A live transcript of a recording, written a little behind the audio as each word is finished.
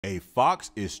A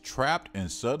fox is trapped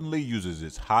and suddenly uses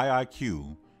its high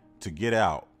IQ to get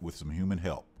out with some human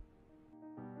help.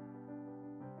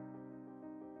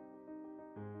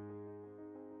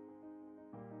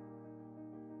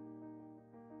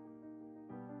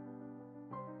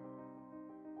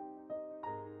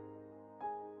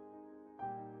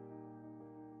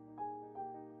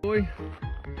 Boy.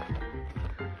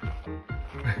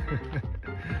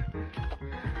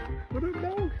 What up,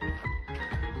 dog?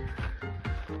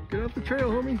 Get off the trail,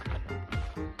 homie.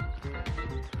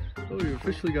 Oh, we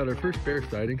officially got our first bear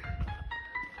sighting.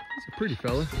 He's a pretty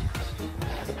fella.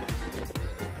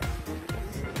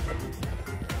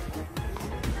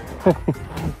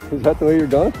 Is that the way you're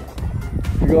going?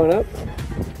 You're going up?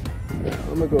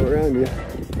 I'm gonna go around you.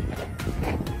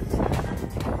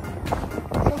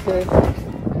 It's okay.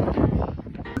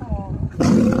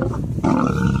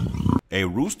 A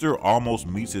rooster almost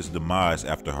meets its demise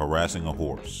after harassing a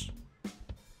horse.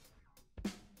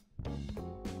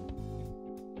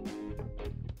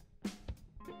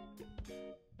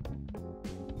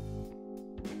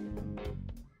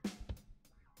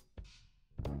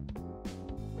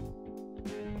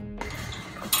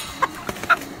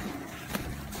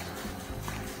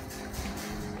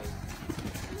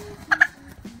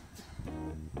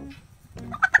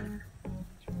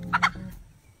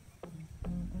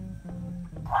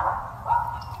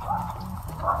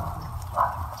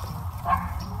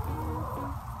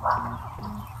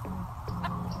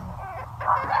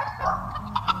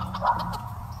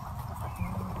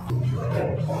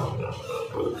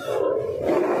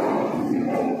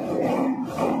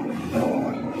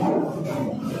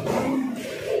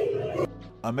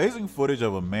 Amazing footage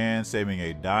of a man saving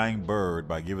a dying bird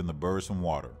by giving the bird some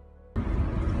water.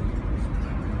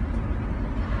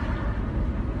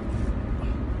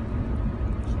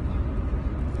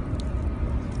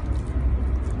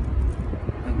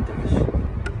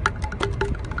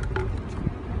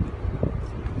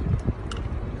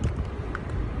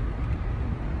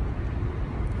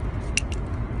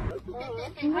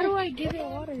 How do I give it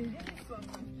water?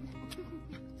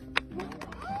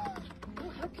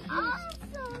 Oh,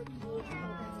 so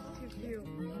cute.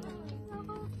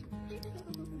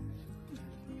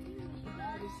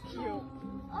 That is cute.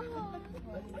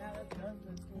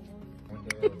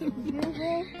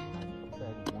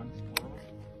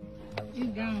 He's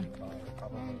down.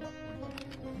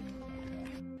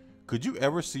 Could you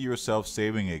ever see yourself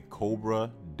saving a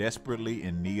cobra desperately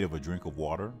in need of a drink of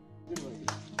water?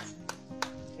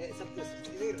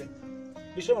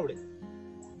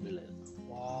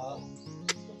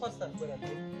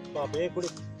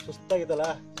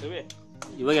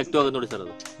 ಇವಾಗ active ಆಗೋದು ನೋಡಿ sir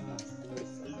ಅದು.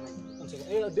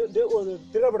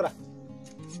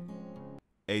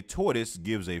 A tortoise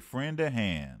gives a friend a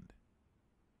hand.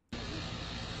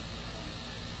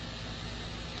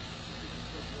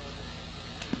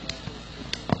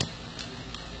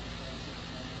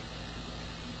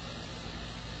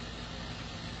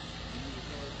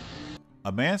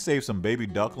 A man saved some baby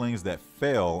ducklings that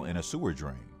fell in a sewer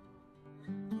drain.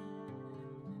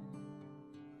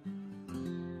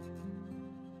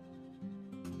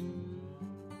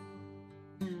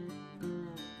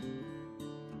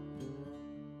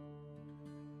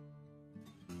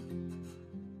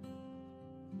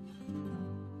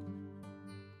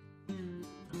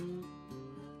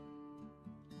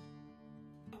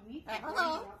 Hello.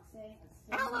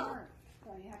 Hello. So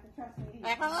you have to trust me.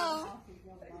 Hello.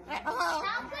 Hello.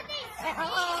 How could they see?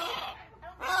 Hello.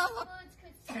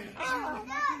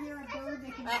 Hear a bird,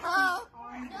 they can see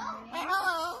arms and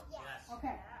nails.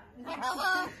 Okay. This is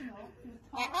professional.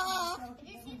 Okay.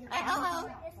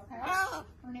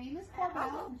 Her name is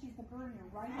Corbell, and she's the bird in your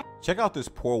right hand. Check out this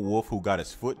poor wolf who got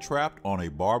his foot trapped on a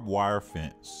barbed wire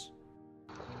fence.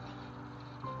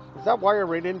 Is that wire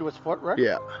right into his foot, right?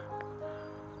 Yeah.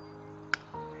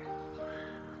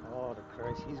 Oh, the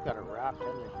Christ, he's got it wrapped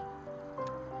in there.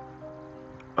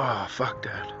 Oh, fuck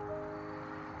that.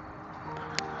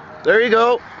 There you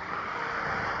go.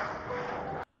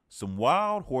 Some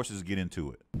wild horses get into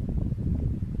it.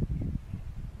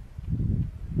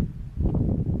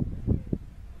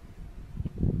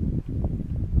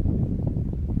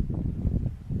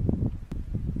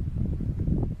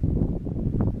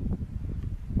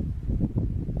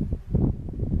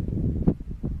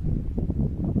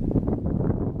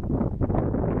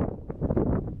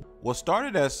 What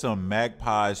started as some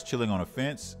magpies chilling on a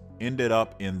fence ended up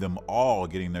in them all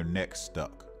getting their necks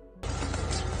stuck.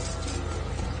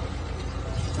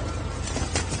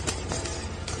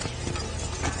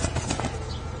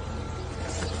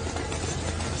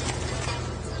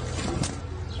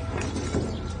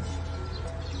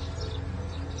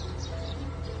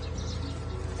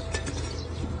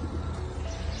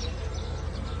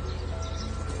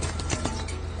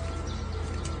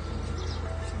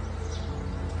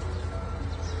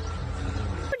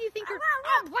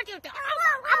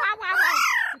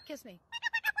 kiss me.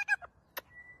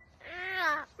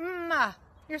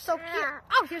 You're so cute.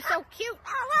 Oh, you're so cute. You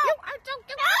are so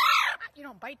cute. You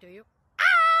don't bite, do you?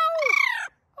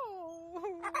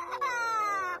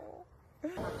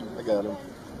 I got him.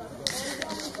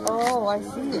 Oh, I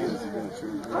see him.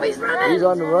 Oh, he's running. He's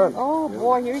on the run. Oh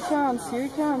boy, here he comes. Here he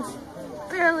comes.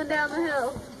 Barreling down the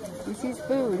hill. He sees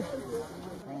food.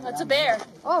 That's a bear.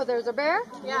 Oh, there's a bear?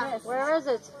 Yeah. Where is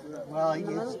it? Well,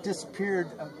 he's disappeared.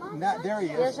 Not there he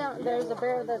Yes, is. there's a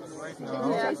bear that's...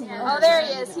 Oh, there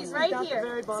he is. He's right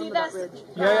here. See that?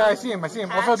 Yeah, I see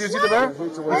him. Also, do you see the bear?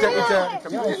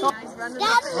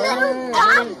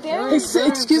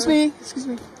 Hey, excuse me. Excuse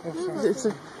me.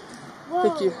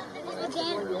 Thank you.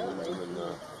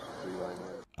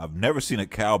 I've never seen a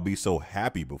cow be so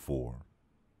happy before.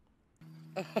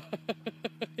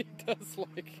 He does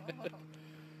like it.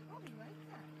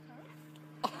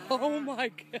 Oh my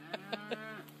god.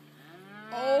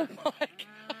 Oh my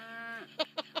god.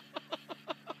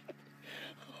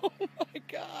 Oh my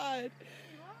god.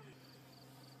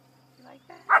 You like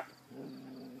that?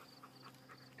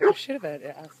 I should have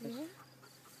asked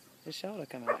Michelle to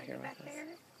come out here with us.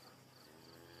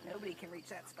 Nobody can reach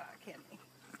that spot, can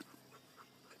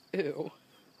they? Ew.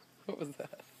 What was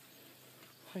that?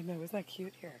 I know, isn't that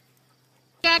cute? Here.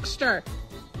 Dexter!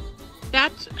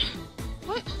 That's...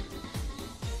 What?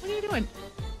 What are you doing?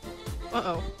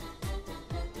 Uh-oh.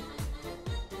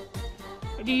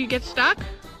 Do you get stuck?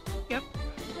 Yep.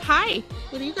 Hi!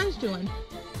 What are you guys doing?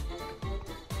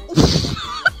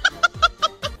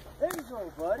 There you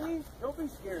go, buddy. Don't be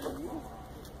scared of me.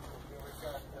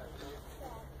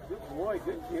 Good boy.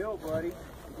 Good kill, buddy.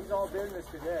 He's all business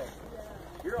today.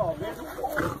 You're all business.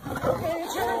 Okay,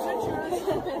 it's yours.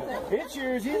 It's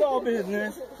yours. He's all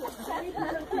business.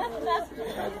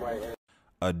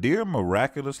 A deer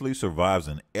miraculously survives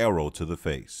an arrow to the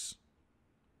face.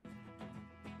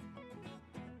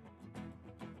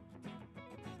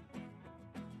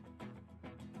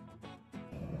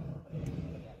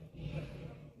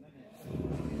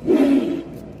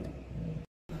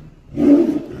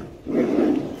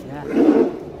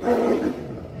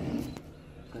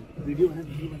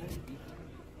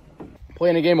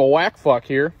 Playing a game of whack fuck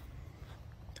here.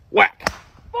 Whack.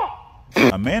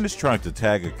 A man is trying to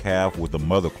tag a calf with a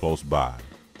mother close by.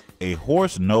 A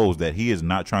horse knows that he is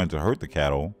not trying to hurt the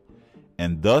cattle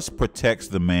and thus protects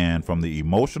the man from the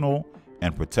emotional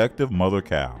and protective mother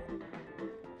cow.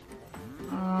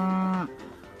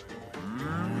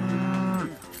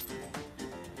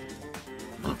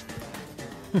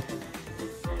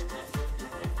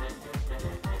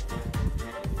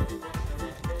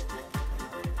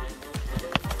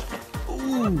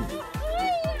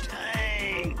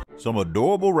 Some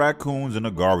adorable raccoons in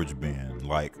a garbage bin,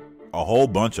 like a whole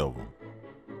bunch of them.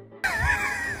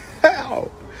 How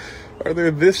are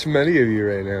there this many of you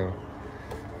right now?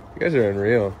 You guys are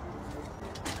unreal.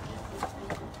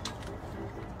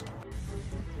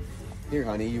 Here,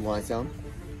 honey, you want some?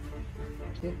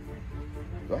 Yeah.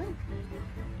 Go ahead.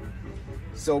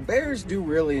 So bears do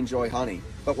really enjoy honey,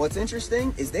 but what's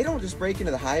interesting is they don't just break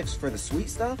into the hives for the sweet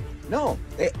stuff. No,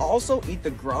 they also eat the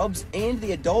grubs and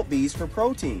the adult bees for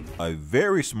protein. A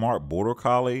very smart border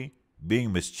collie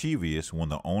being mischievous when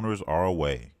the owners are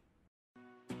away.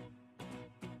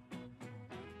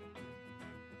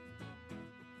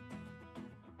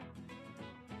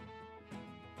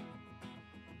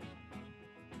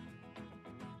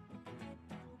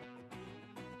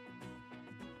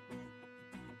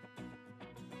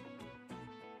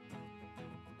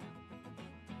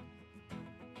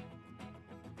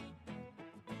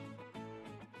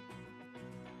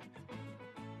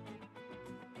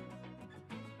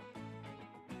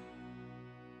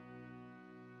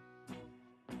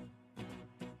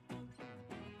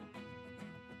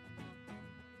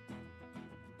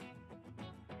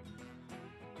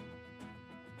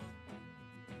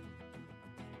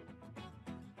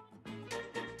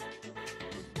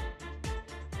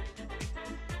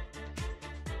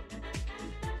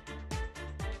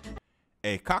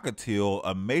 A cockatiel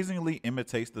amazingly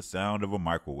imitates the sound of a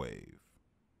microwave.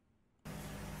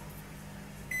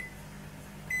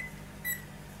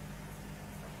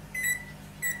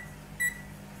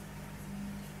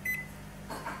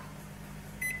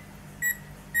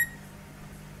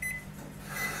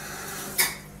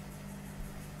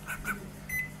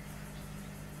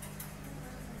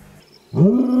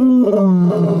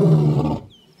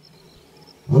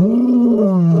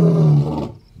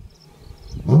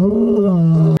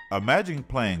 Imagine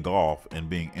playing golf and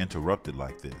being interrupted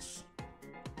like this.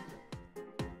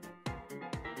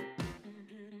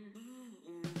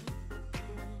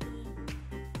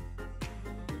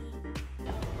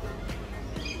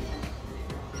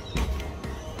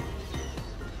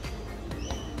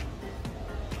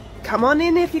 Come on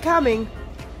in if you're coming.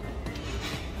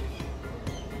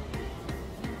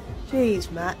 Jeez,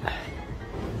 Matt.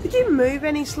 Could you move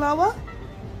any slower?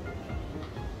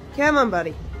 Come on,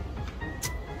 buddy.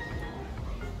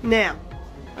 Now,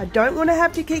 I don't want to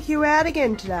have to kick you out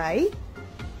again today.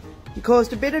 You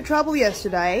caused a bit of trouble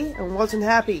yesterday and wasn't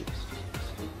happy.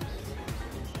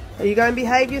 Are you going to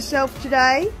behave yourself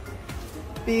today?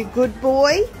 Be a good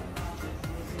boy?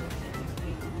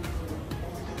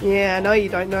 Yeah, I know you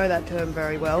don't know that term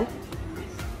very well.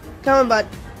 Come on, bud.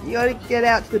 You gotta get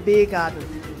out to the beer garden.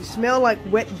 You smell like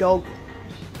wet dog.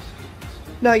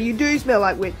 No, you do smell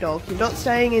like wet dog. You're not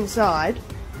staying inside.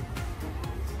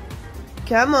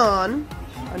 Come on.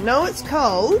 I know it's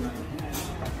cold,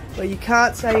 but you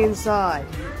can't stay inside.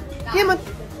 Come on.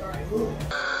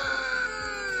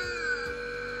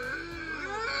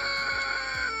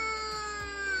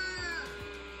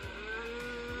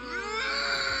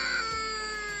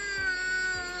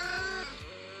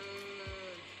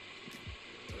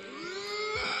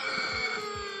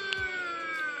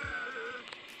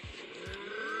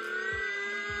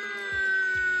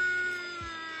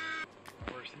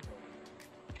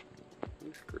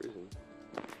 He's cruising.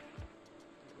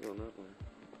 Going that way.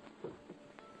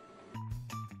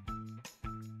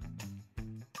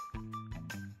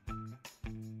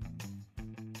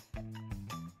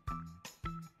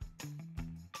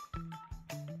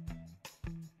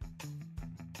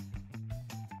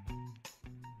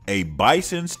 A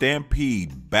bison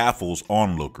stampede baffles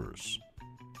onlookers.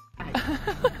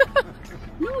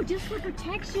 No, just for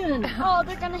protection. Oh,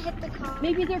 they're gonna hit the car.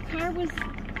 Maybe their car was...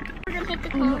 They're gonna hit the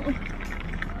car.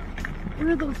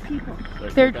 Where are those people?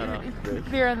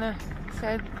 They're on the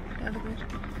side of the bridge.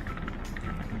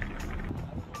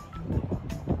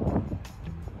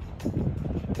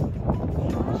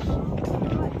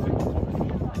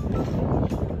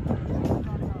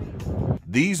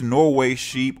 These Norway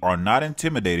sheep are not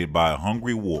intimidated by a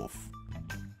hungry wolf.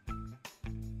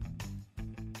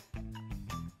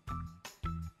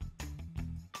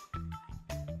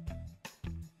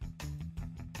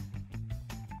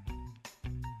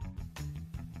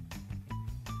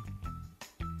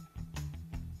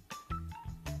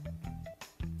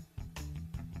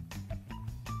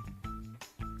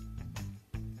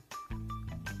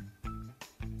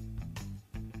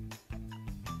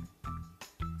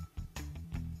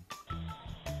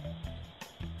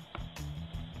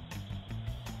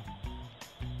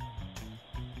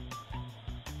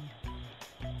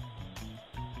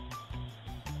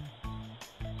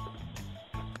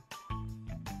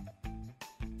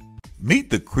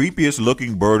 Meet the creepiest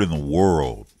looking bird in the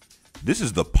world. This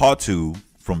is the patu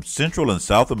from Central and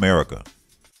South America.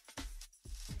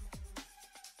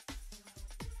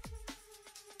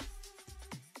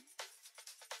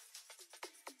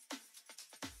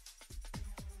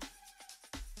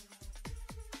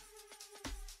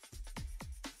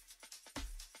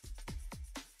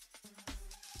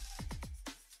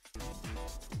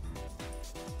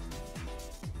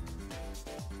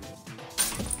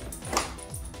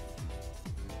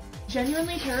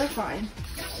 Genuinely terrifying.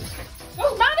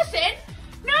 Oh, Madison!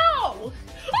 No!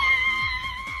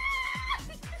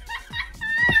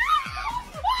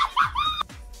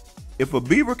 If a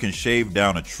beaver can shave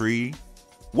down a tree,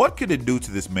 what could it do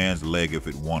to this man's leg if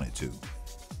it wanted to?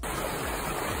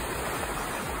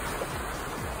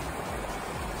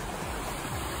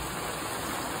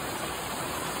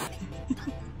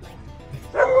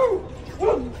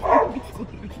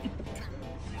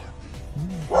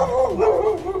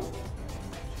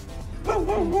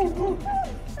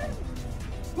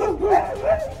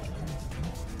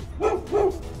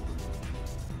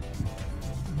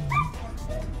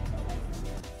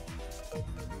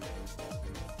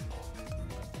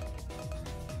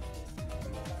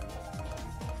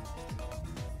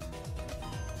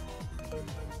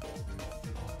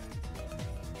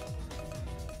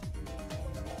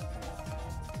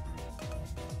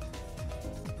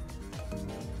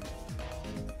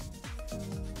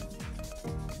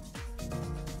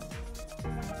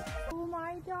 Oh,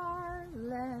 my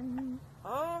darling.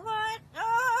 Oh, my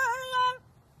darling.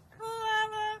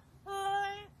 Clever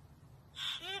boy.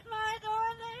 She's my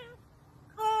darling.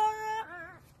 Forever.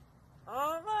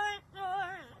 Oh, my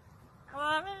darling.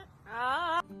 Clever.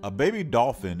 A baby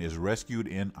dolphin is rescued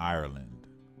in Ireland.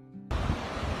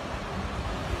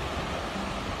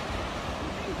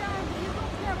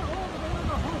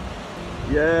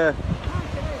 Yeah.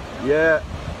 Yeah.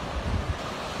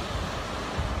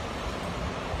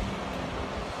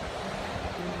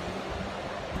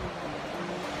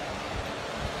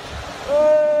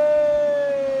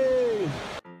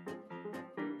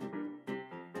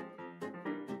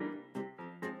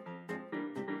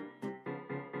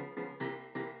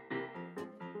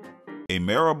 A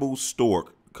marabou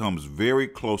stork comes very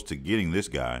close to getting this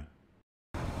guy.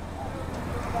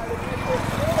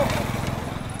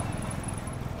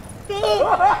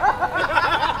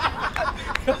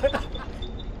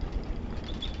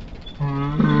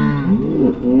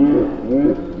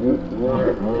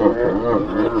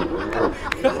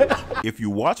 If you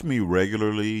watch me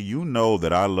regularly, you know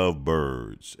that I love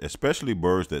birds, especially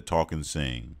birds that talk and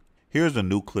sing. Here's a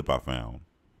new clip I found.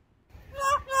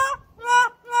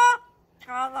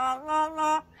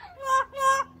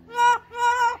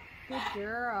 Good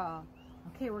girl.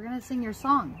 Okay, we're gonna sing your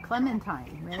song,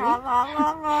 Clementine. Ready?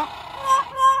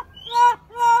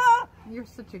 You're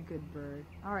such a good bird.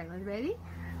 All right, ready?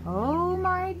 Oh,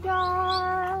 my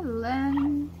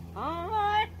darling. Oh,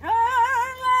 my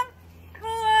darling,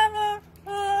 forever,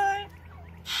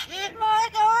 she's my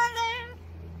darling,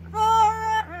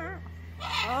 forever.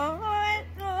 Oh, my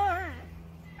darling,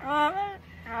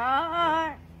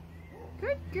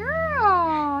 Good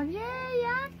girl. Yay,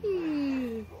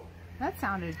 Yaki. That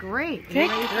sounded great. Good You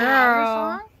ready for girl.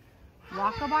 another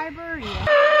song? Rockabye Birdie.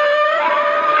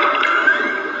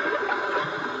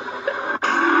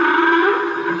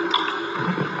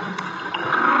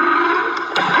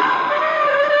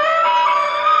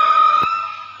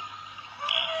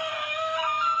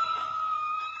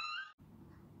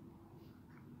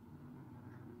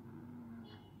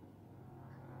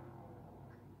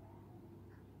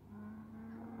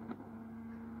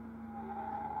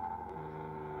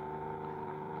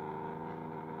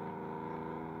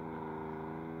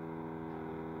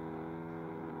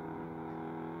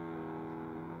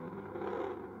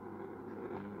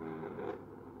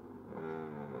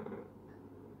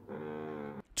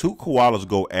 Two koalas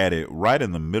go at it right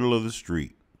in the middle of the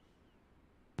street.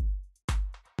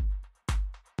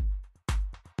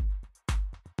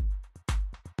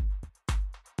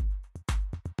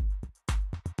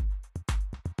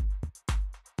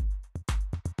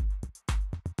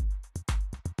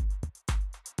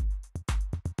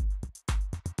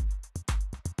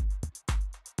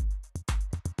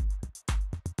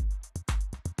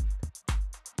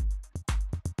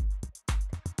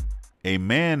 A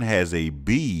man has a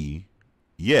bee,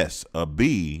 yes, a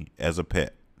bee as a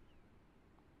pet.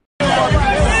 No,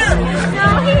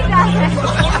 he doesn't.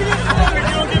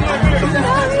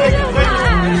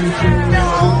 No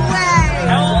way.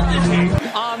 How old is he?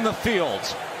 On the field.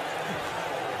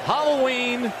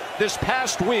 Halloween this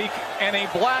past week, and a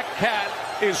black cat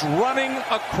is running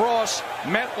across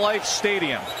MetLife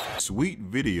Stadium. Sweet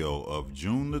video of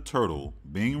June the turtle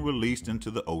being released into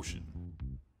the ocean.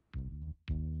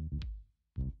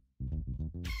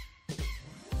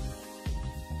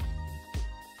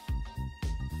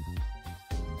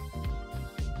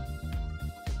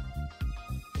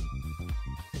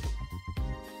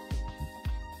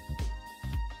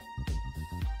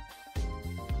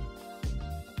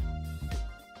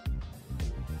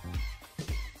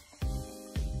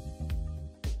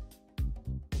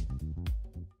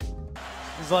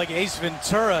 It's like Ace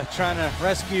Ventura trying to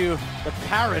rescue the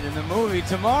parrot in the movie.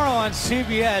 Tomorrow on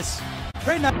CBS.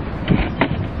 Great night.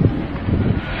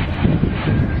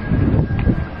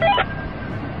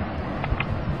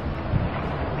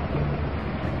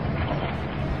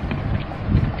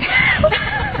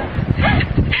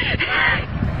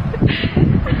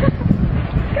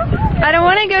 I don't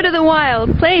want to go to the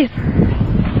wild. Please.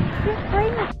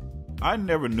 I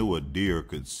never knew a deer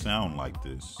could sound like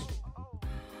this.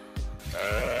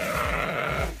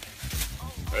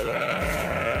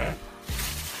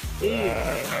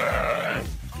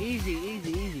 Easy,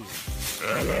 easy, easy.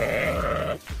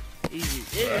 Easy.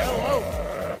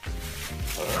 Oh,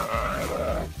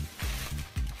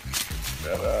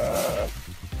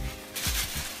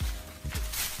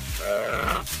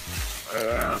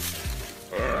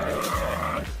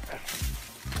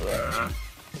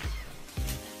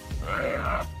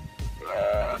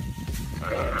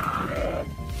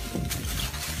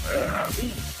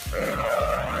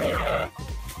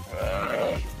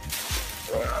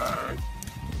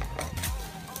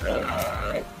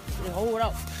 hold it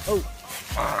up. Oh.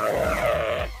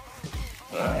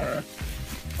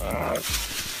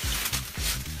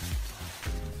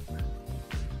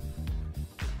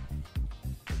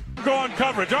 Go on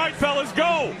coverage. All right, fellas,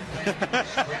 go.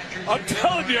 I'm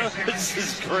telling you, This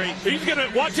is great. he's going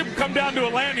to watch him come down to a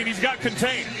landing. He's got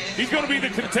contained. He's going to be the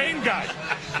contained guy.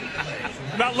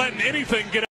 Not letting anything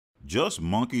get out. Just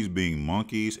monkeys being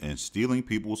monkeys and stealing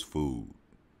people's food.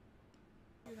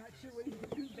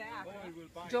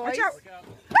 Joyce.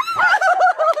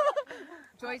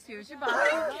 Joyce, here's your bottle.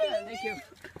 Thank you.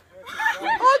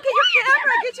 Oh, get your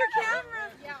camera. Get your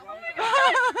camera. Yeah, oh my God.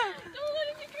 Don't let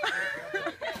it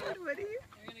get What do you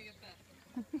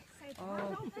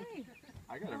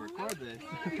I gotta record this.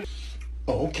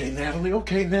 Oh, okay, Natalie.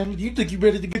 Okay, Natalie. You think you're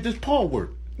ready to get this paw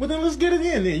work? Well, then let's get it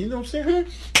in there. You know what I'm saying?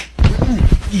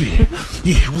 Yeah.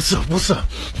 Yeah. What's up? What's up?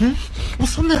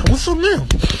 What's up now? What's up now?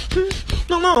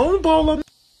 No, don't ball up.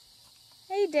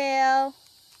 Hey, Dale.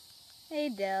 Hey,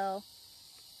 Dale.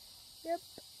 Yep.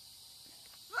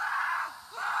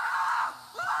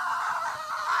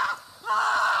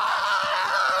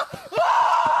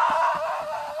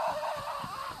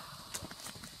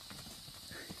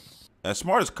 As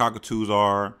smart as cockatoos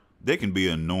are, they can be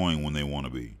annoying when they want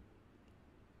to be.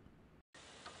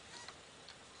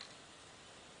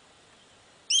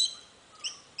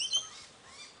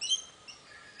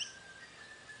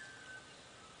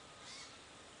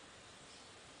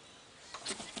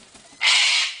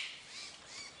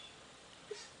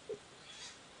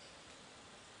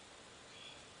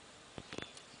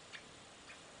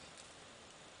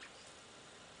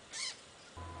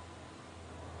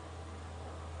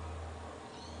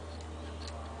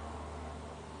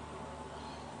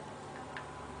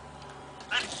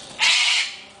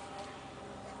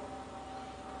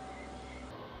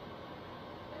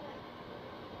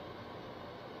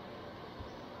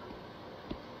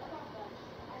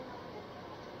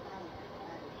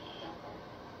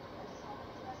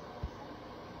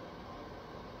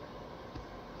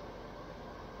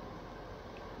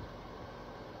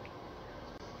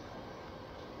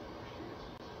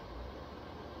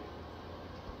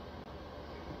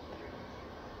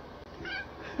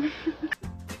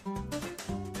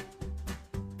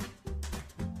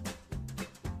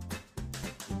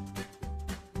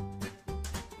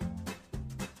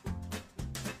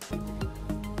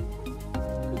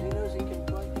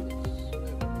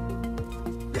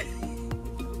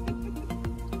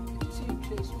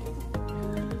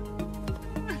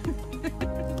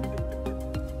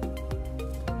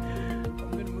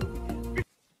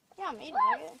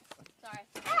 Sorry.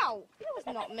 Ow! That was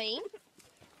not mean.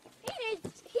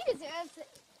 He deserves it.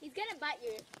 He's gonna bite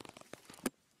you.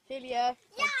 Celia.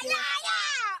 Yeah! Get up!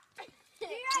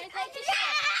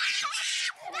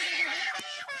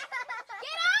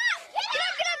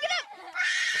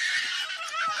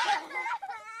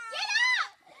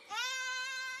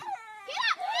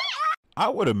 I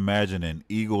would imagine an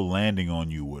eagle landing on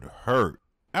you would hurt.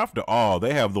 After all,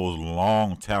 they have those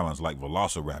long talons like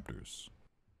velociraptors.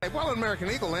 A well-American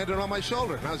eagle landed on my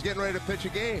shoulder, and I was getting ready to pitch a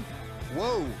game.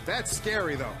 Whoa, that's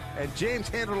scary, though. And James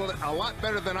handled it a lot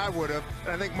better than I would have.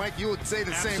 And I think, Mike, you would say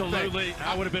the same thing. Absolutely,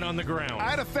 I would have been on the ground.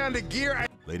 I'd have found a gear.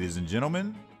 Ladies and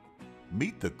gentlemen,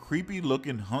 meet the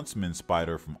creepy-looking huntsman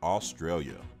spider from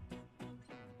Australia.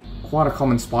 Quite a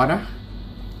common spider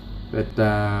that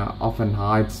often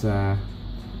hides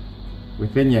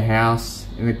within your house,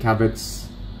 in the cupboards,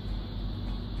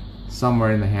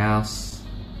 somewhere in the house.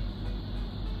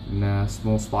 And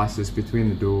small spaces between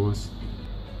the doors.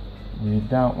 We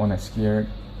don't want to scare it.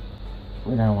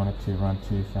 We don't want it to run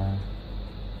too far.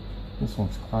 This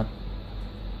one's quite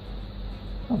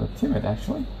rather timid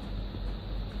actually.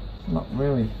 Not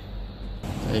really.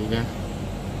 There you go.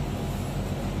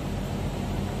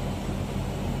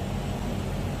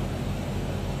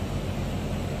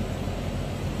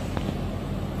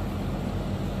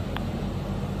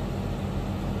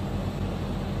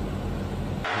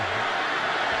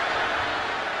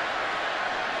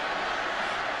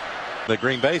 The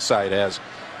Green Bay side has.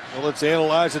 Well, let's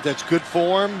analyze it. That's good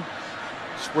form.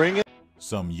 Spring it.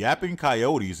 Some yapping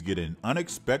coyotes get an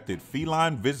unexpected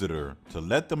feline visitor to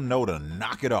let them know to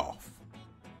knock it off.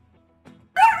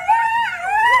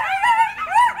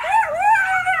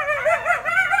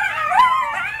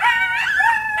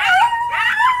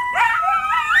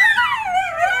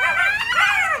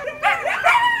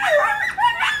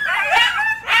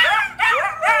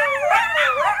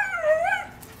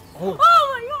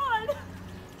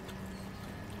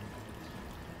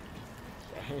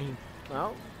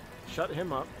 Well, shut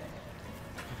him up.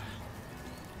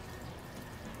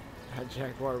 That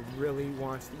jaguar really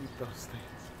wants to eat those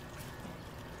things.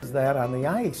 Is that on the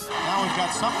ice? Now we've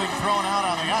got something thrown out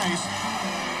on the ice.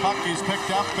 Puck is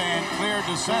picked up and cleared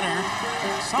to center.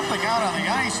 Something out on the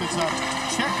ice. It's a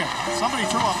chicken. Somebody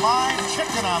threw a live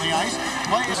chicken on the ice.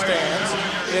 Play stands.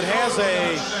 It has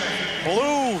a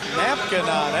blue napkin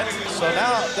on it, so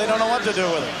now they don't know what to do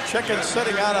with it. Chicken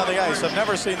sitting out on the ice. I've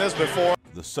never seen this before.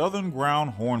 The southern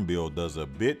ground hornbill does a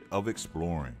bit of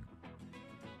exploring.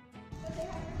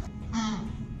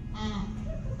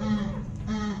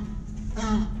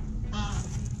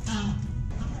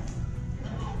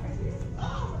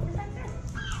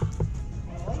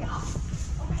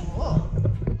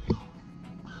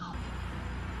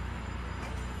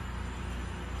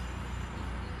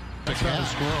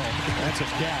 squirrel. That's a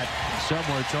cat.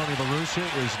 Somewhere Tony La Russa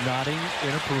is nodding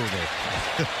in approval.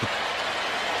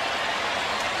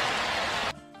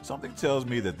 Something tells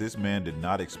me that this man did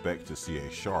not expect to see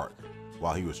a shark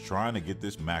while he was trying to get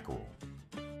this mackerel.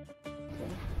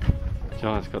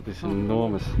 John's got this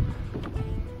enormous.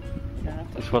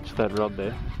 Just watch that rod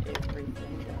there.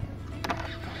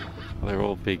 Well, they're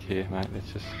all big here, mate.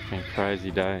 It's just been a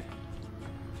crazy day.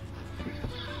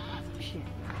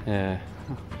 Yeah.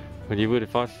 Well, you would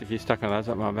if you stuck on those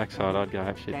up my backside, I'd go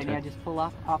have shit Okay, too. now just pull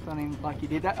up on him like you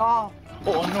did that. Oh!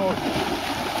 Oh no!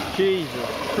 Jesus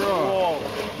Christ!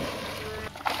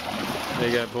 There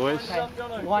you go, boys.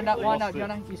 Okay. Wind up,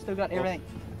 Jono. You still got everything.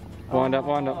 Wind up,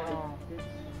 wind up.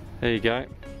 There you go.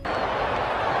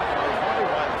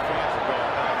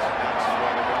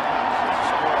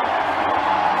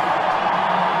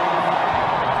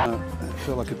 I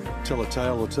feel I could tell a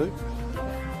tale or two.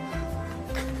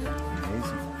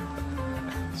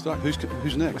 Stuck.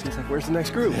 Who's next? It's like, where's the next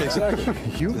group? Exactly.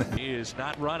 You. He is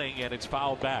not running, and it's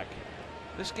fouled back.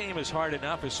 This game is hard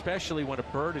enough, especially when a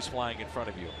bird is flying in front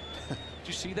of you. Did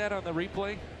you see that on the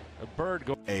replay? A bird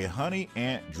go. A honey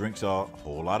ant drinks a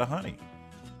whole lot of honey.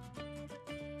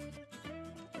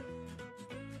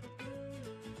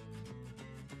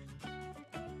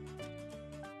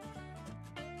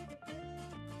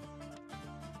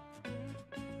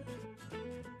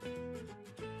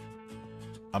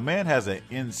 A man has an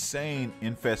insane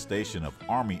infestation of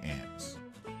army ants.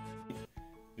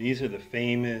 These are the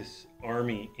famous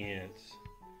army ants,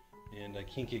 and I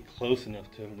can't get close enough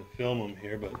to them to film them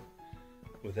here, but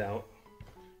without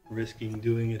risking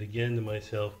doing it again to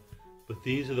myself. But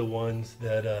these are the ones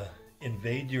that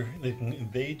they can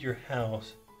invade your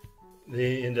house.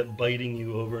 They end up biting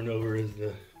you over and over as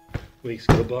the weeks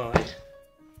go by.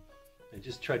 I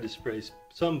just tried to spray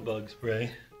some bug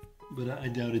spray, but I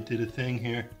doubt it did a thing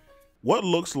here. What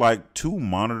looks like two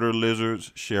monitor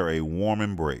lizards share a warm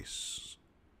embrace.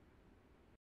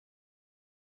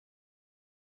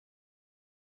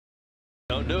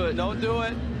 Don't do it, don't do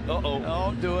it. Uh-oh.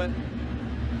 Don't do it.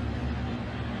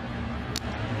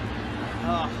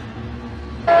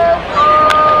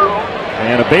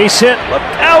 And a base hit. Look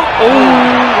out.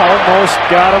 Oh, almost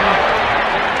got him.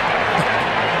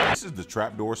 This is the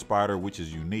trapdoor spider, which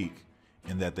is unique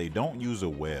in that they don't use a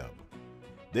web.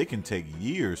 They can take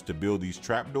years to build these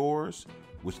trapdoors,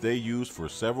 which they use for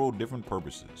several different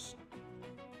purposes.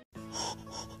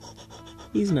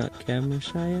 He's not camera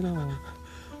shy at all.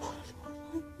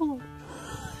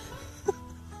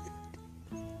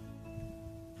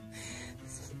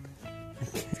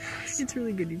 It's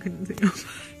really good you couldn't think of.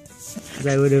 Because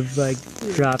I would have, like,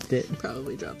 dropped it.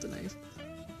 Probably dropped the knife.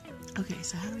 Okay,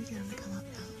 so how do we get him to come up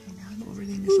now? Okay, now I'm over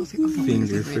the initial finger.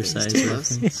 Finger for size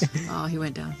reference. Oh, he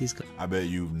went down. He's got. I bet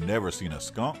you've never seen a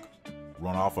skunk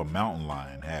run off a mountain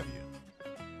lion, have you?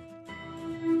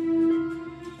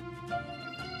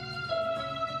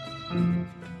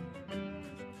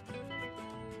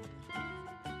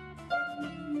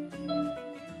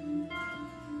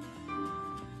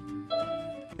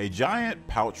 A giant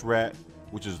pouch rat,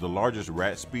 which is the largest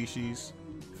rat species,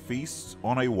 feasts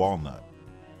on a walnut.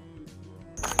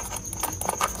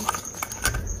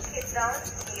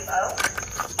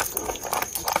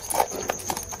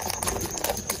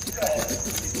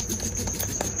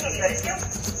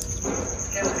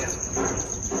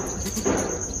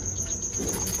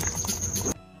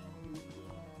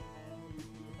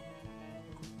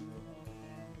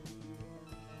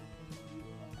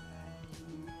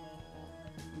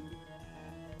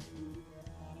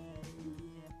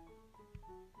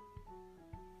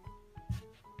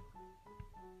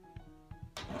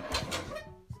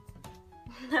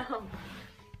 No.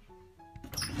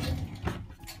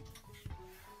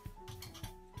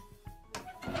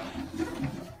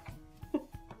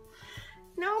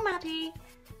 No, Mappy.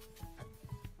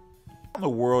 How in the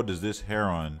world does this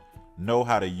heron know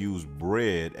how to use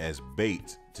bread as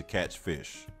bait to catch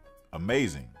fish?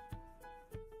 Amazing.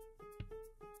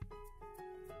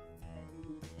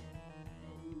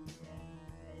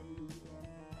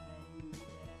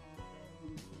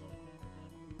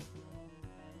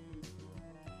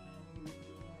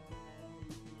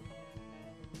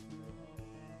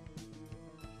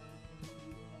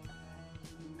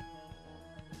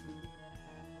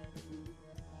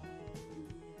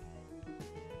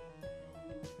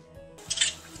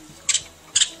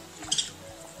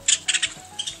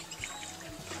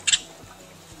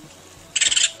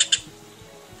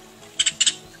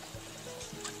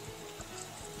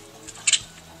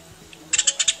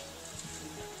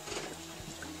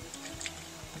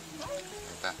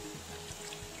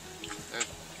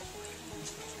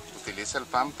 Utiliza el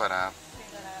pan para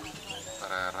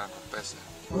agarrar con peces.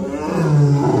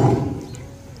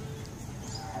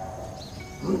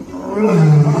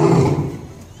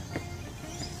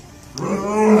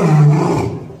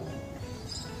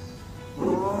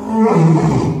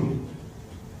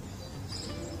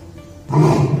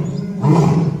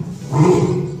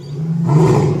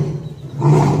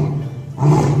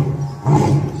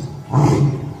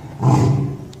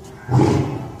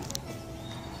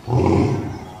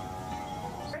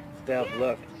 Beth,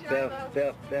 look.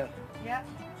 Beth. Yep.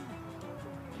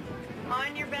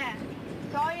 On your back.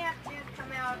 So all you have to do is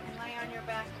come out and lay on your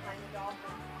back behind the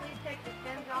dolphin. Please take the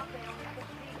fins off. They only put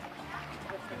feet.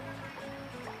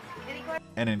 Any questions?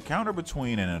 An encounter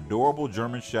between an adorable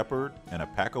German Shepherd and a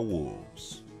pack of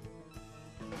wolves.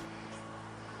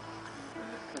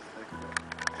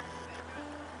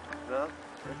 No?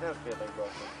 Det kan spela bra.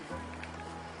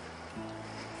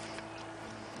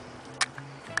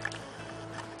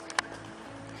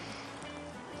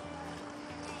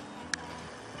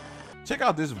 Check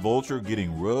out this vulture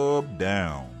getting rubbed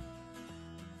down.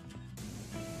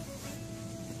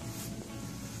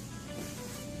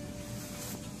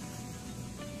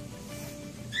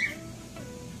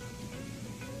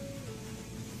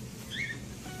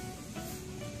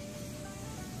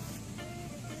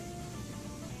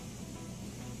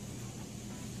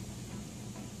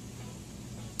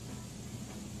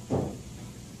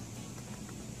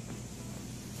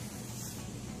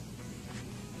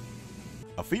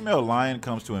 A female lion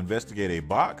comes to investigate a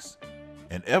box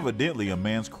and evidently a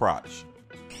man's crotch.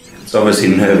 It's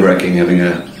obviously nerve-wracking having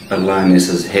a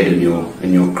lioness's head in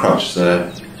your crotch,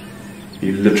 so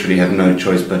you literally have no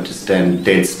choice but to stand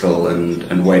dead still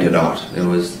and wait it out. There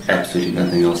was absolutely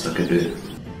nothing else I could do.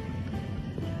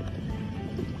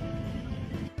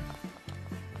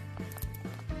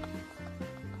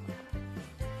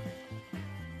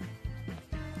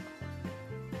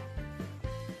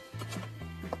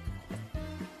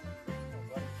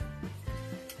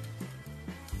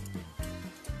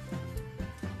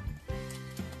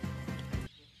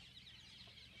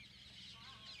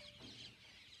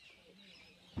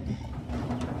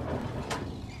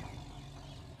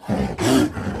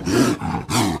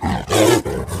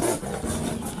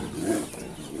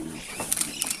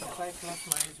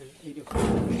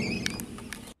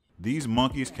 These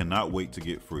monkeys cannot wait to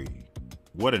get free.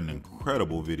 What an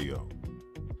incredible video.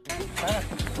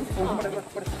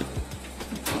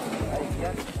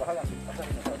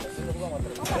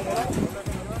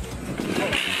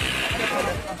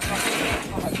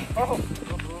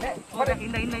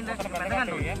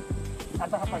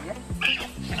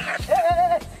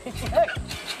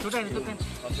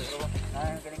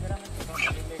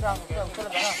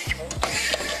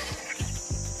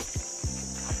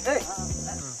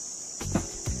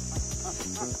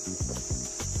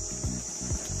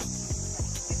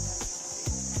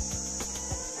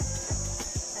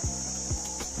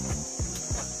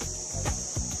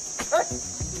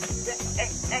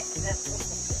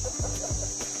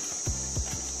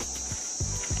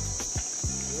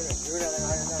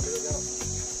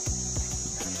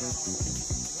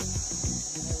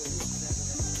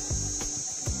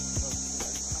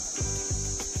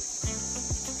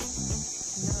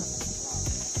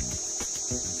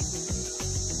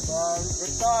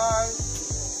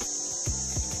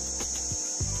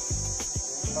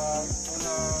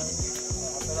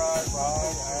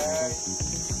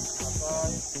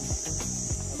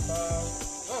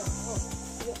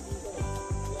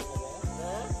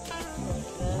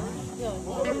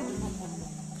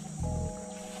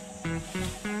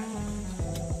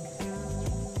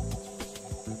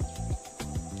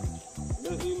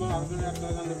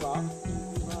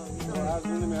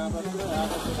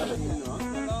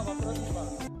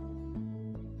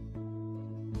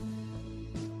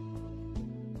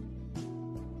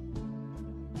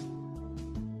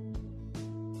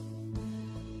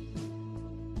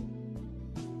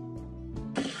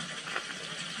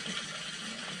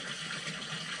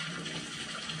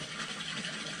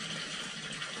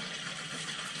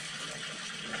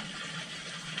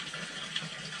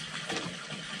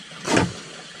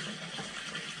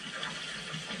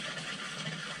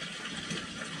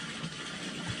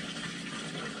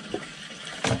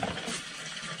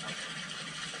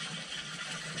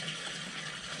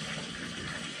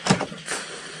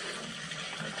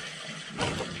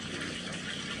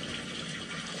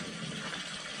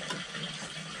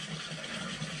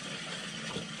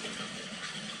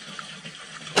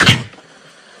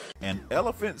 An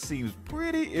elephant seems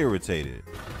pretty irritated.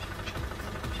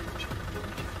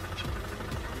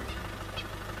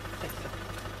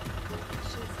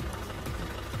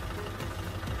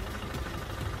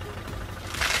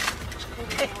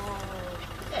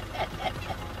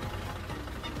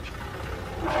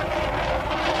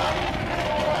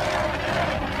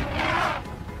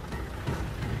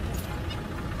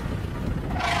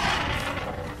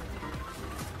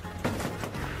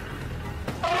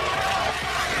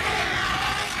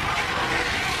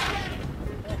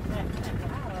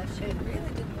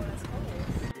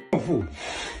 fu.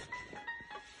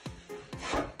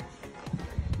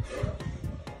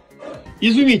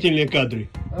 Изумительные кадры.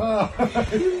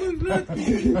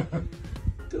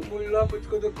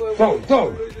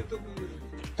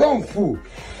 Том фу.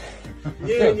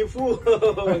 Не, не фу.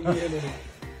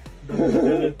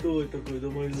 Не, такой,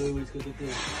 домой ловочка такой.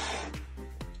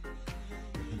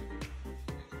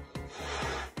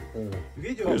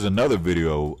 Here's another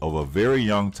video of a very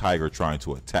young tiger trying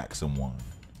to attack someone.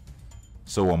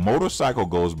 So a motorcycle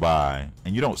goes by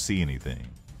and you don't see anything.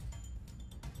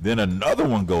 Then another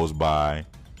one goes by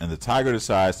and the tiger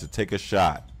decides to take a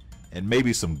shot and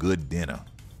maybe some good dinner.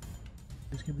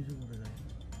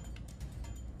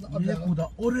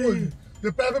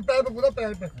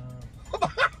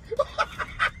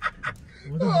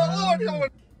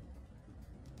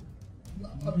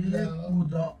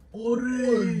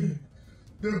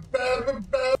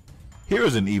 Here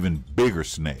is an even bigger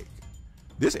snake.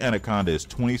 This anaconda is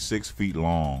 26 feet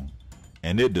long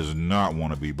and it does not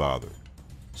want to be bothered.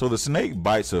 So the snake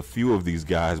bites a few of these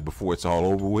guys before it's all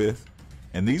over with,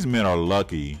 and these men are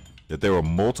lucky that there were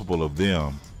multiple of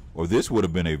them, or this would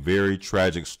have been a very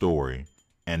tragic story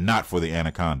and not for the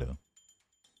anaconda.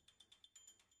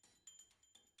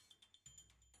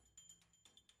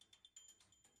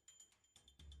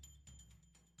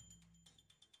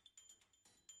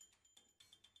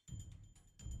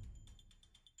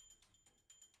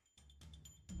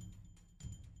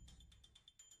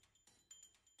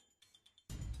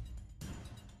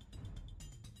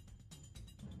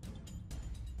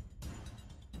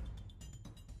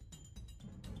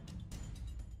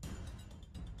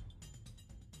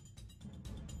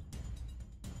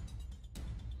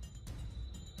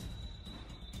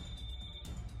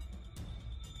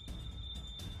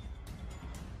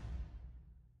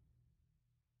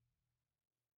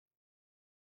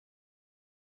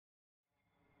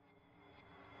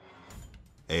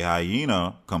 A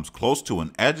hyena comes close to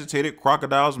an agitated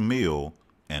crocodile's meal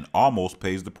and almost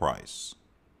pays the price.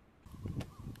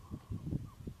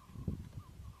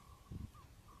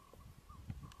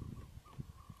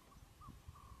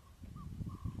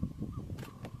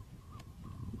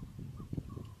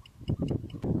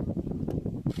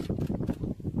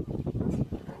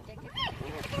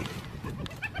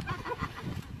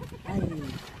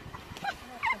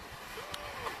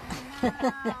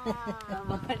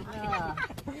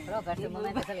 Bro, per un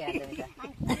momento se vede, mica.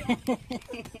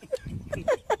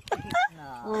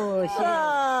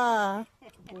 Oh,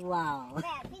 shit. Wow.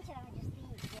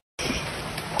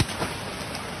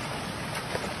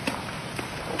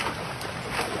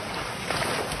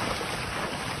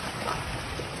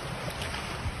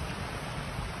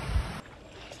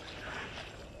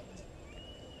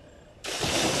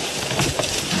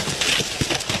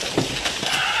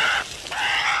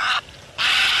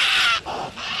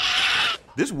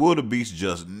 This wildebeest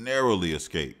just narrowly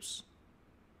escapes.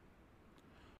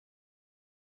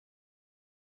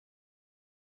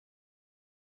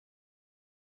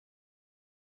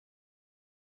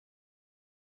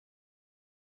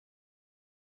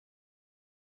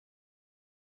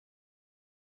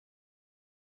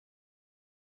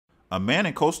 A man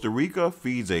in Costa Rica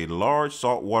feeds a large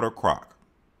saltwater croc.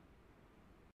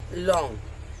 Long.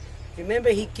 Remember,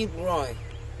 he keep growing.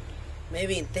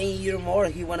 Maybe in 10 years more,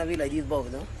 he wanna be like this bug,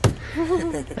 no?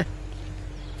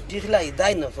 Just like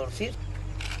dinosaurs, see?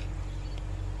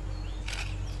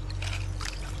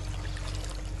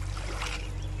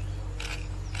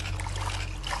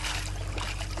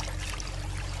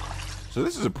 So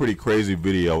this is a pretty crazy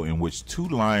video in which two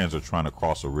lions are trying to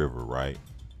cross a river, right?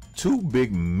 Two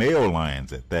big male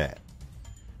lions at that.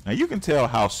 Now you can tell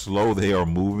how slow they are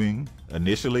moving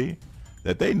initially,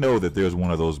 that they know that there's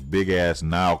one of those big ass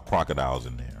Nile crocodiles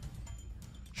in there.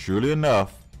 Surely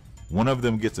enough, one of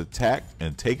them gets attacked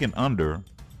and taken under,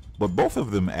 but both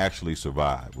of them actually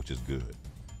survive, which is good.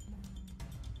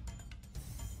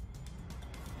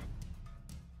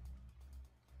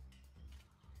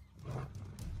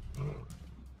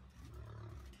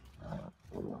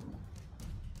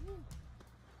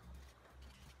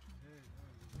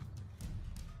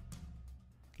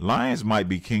 Lions might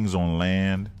be kings on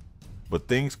land, but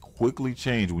things quickly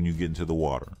change when you get into the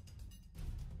water.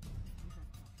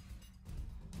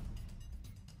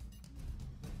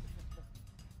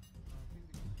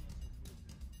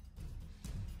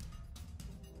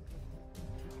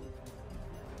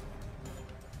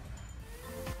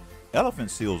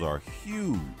 Elephant seals are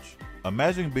huge.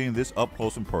 Imagine being this up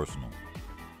close and personal.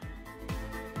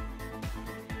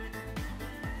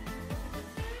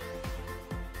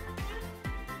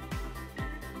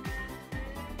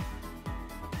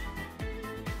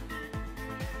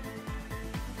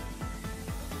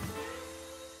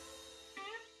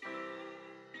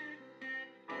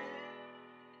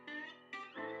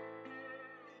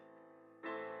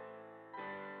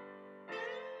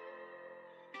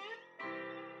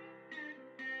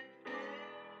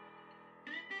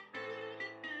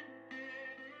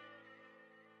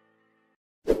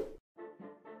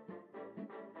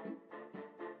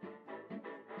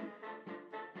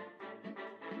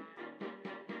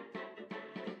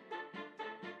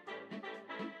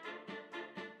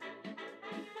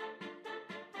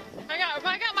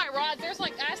 I got my rods. There's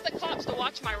like, ask the cops to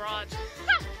watch my rods.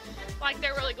 Like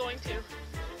they're really going to.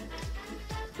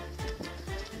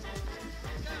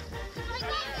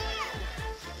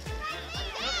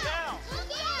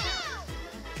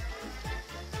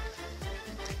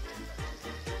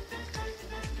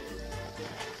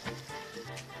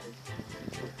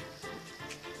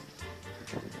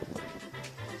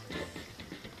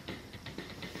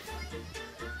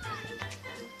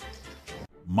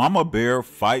 Mama bear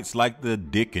fights like the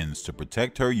dickens to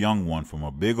protect her young one from a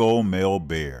big old male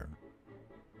bear.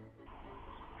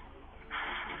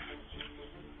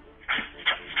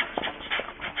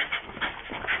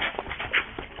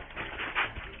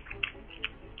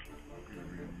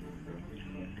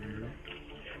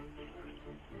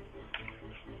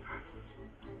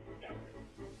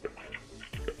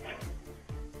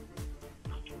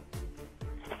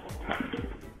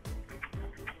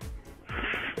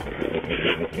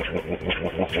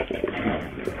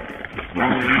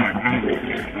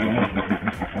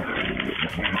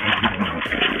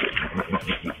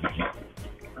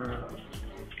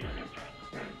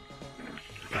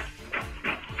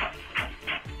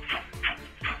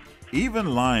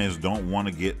 Even lions don't want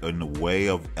to get in the way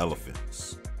of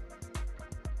elephants.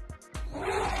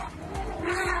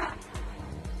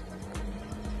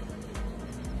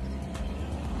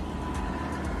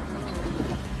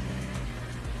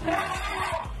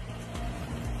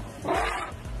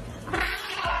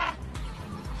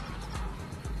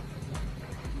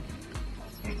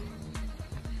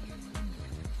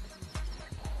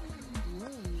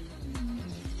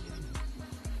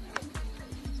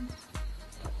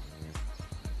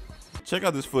 Check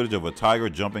out this footage of a tiger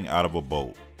jumping out of a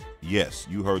boat. Yes,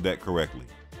 you heard that correctly.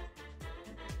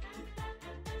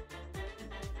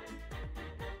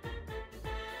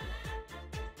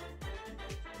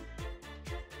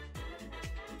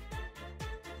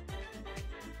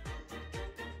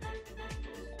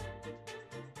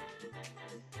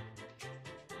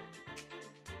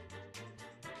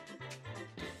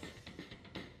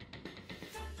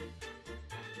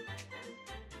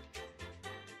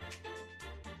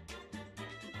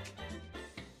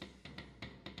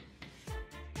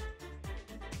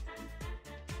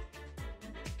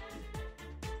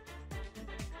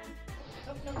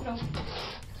 No.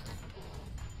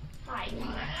 Hi.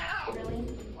 Really?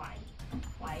 Why?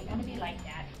 Why are you gonna be like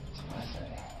that?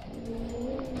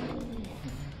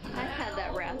 I've had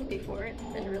that wrath before. It's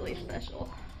been really special.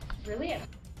 Really?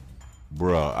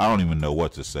 Bruh, I don't even know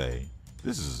what to say.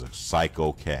 This is a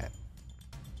psycho cat.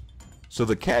 So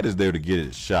the cat is there to get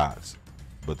its shots,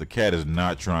 but the cat is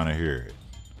not trying to hear it.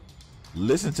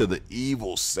 Listen to the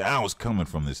evil sounds coming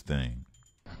from this thing.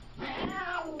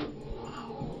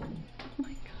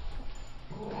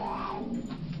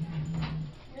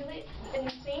 Really? In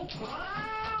the sink?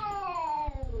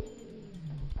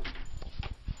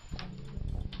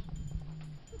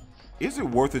 Is it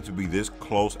worth it to be this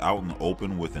close out in the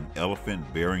open with an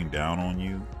elephant bearing down on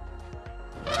you?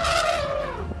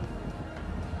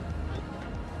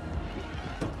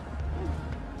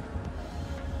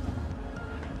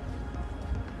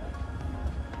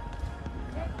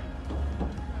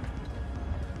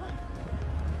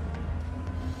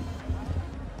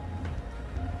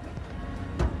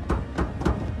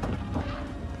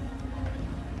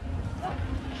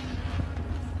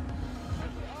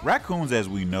 Raccoons, as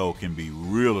we know, can be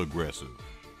real aggressive,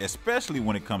 especially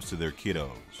when it comes to their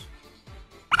kiddos.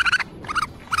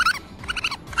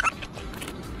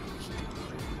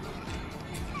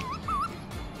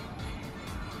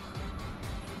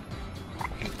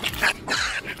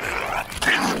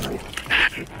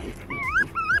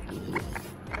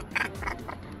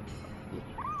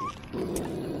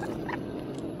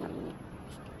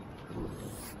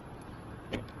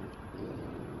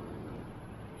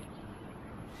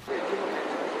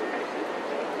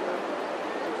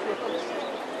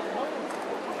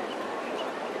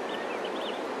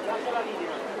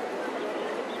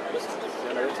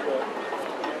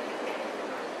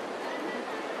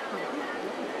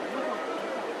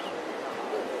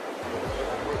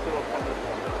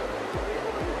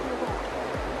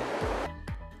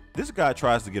 This guy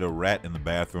tries to get a rat in the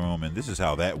bathroom, and this is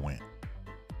how that went.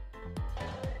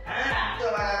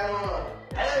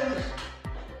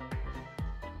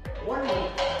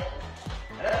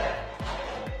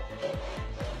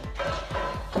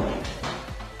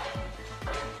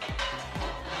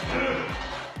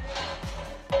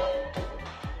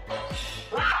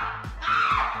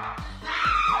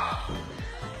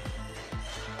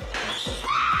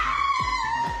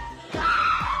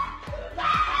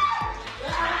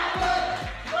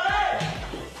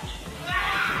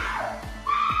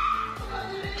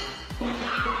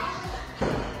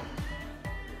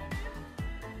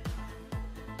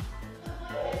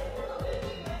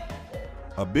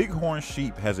 bighorn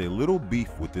sheep has a little beef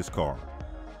with this car.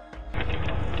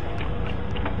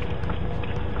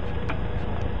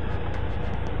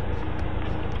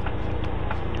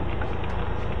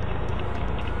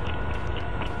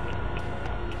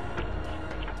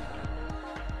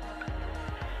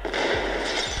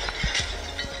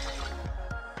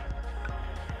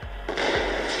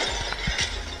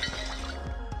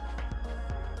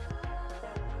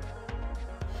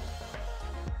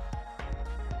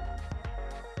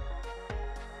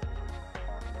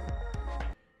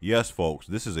 Yes, folks,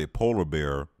 this is a polar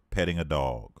bear petting a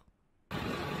dog.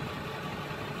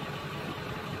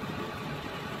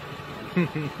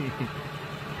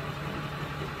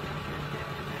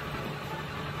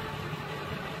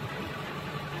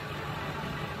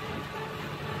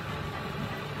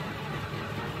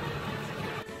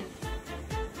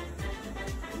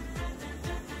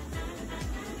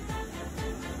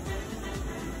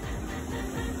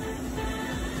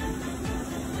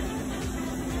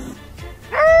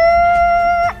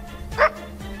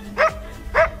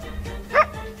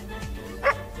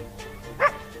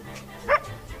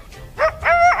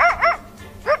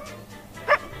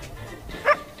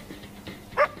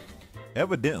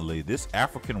 Evidently, this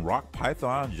African rock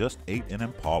python just ate an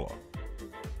impala.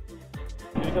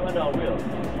 You come in all real. You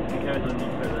guys don't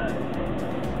need for that.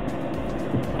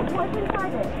 What's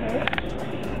inside it,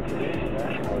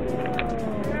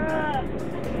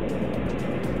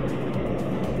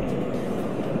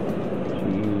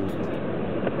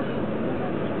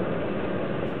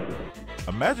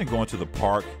 Imagine going to the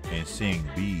park and seeing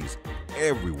bees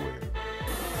everywhere.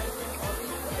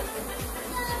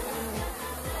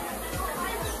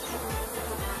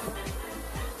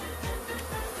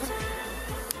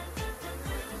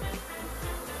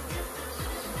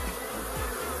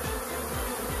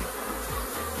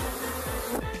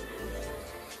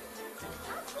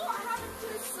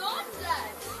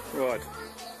 What?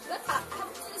 Look what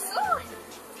happened to the sign.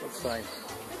 What sign?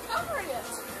 They're covering it.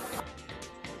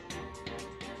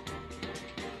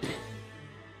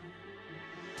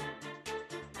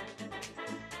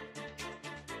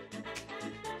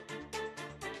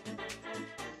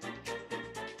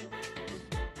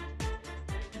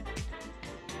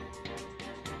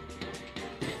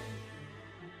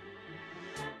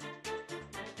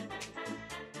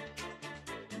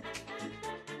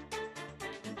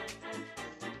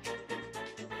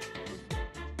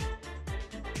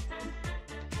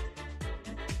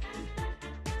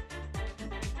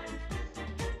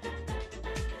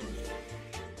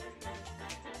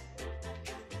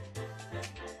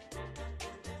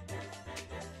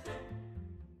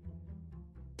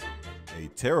 A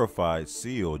terrified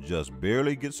seal just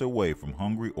barely gets away from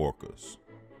hungry orcas.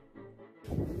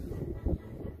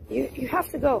 You have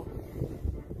to go.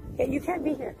 Yeah, you can't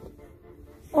be here.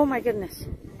 Oh my goodness.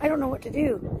 I don't know what to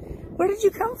do. Where did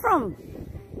you come from?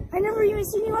 I never even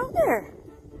seen you out there.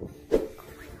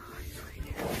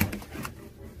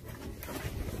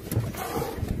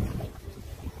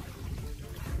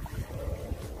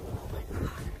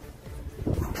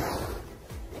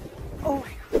 Oh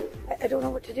my God. I don't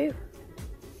know what to do.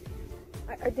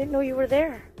 I didn't know you were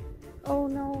there. Oh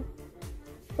no.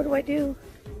 What do I do?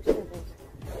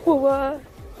 Oh,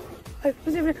 I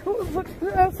was even.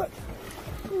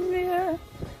 Yeah.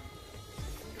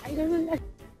 I don't know.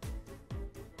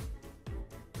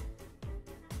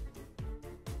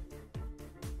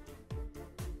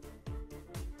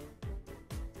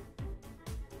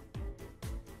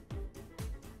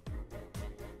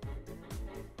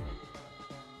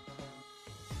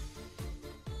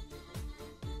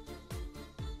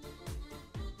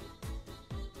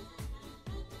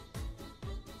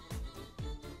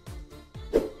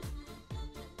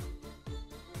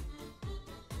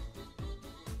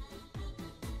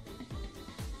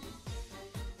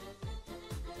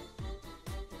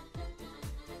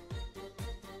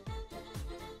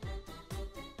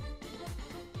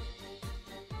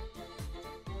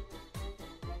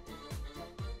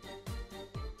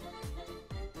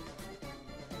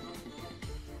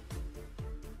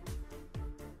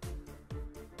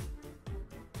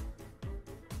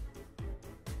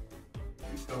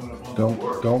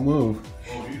 Don't move.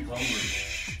 Oh, he's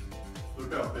hungry.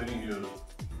 Look how thin he is.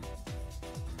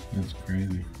 That's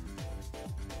crazy.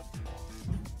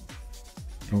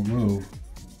 Don't move.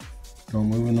 Don't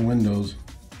move in the windows.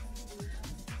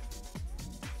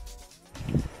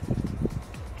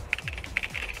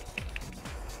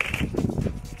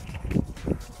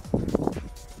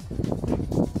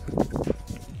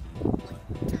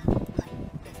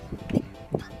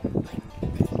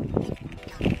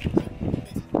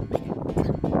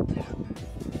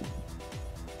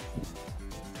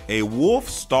 A wolf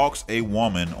stalks a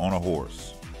woman on a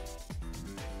horse.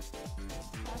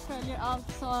 Jag följer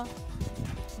alltså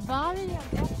vargen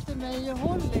efter mig och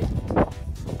Holly.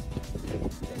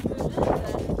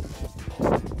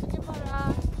 Det är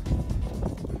bara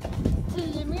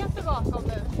 10 meter bakom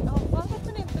nu. Jag hoppas att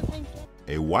den inte tänker.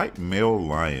 A white male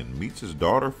lion meets his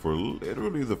daughter for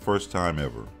literally the first time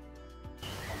ever.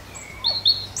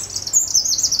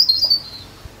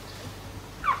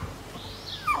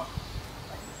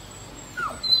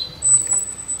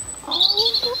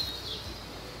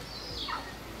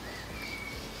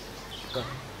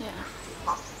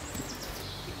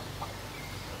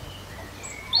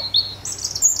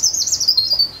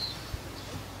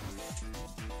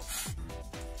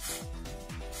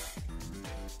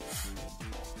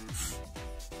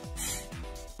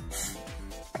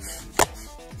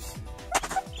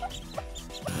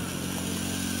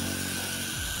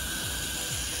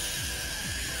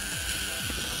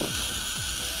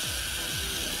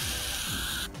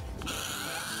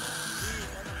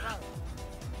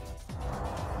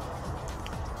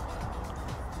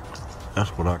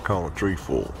 That's what I call a tree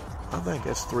full. I think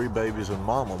that's 3 babies and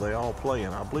mama. They all playing.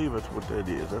 I believe that's what that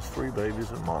is. That's 3 babies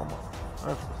and mama.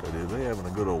 That's what that is. They're having a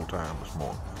good old time this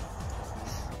morning.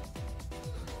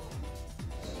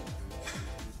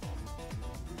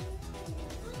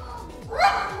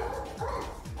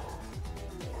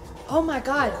 Oh my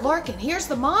God, Larkin, here's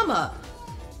the mama.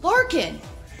 Larkin!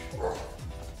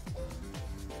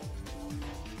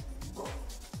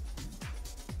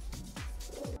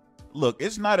 Look,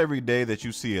 it's not every day that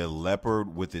you see a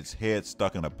leopard with its head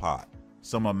stuck in a pot.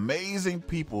 Some amazing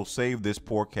people saved this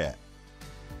poor cat.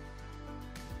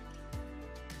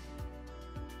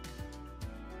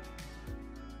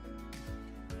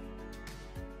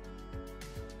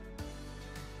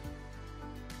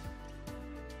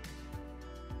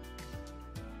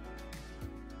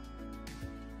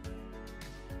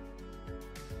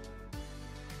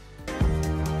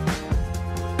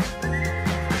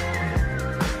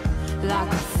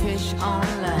 Like a fish on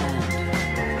land.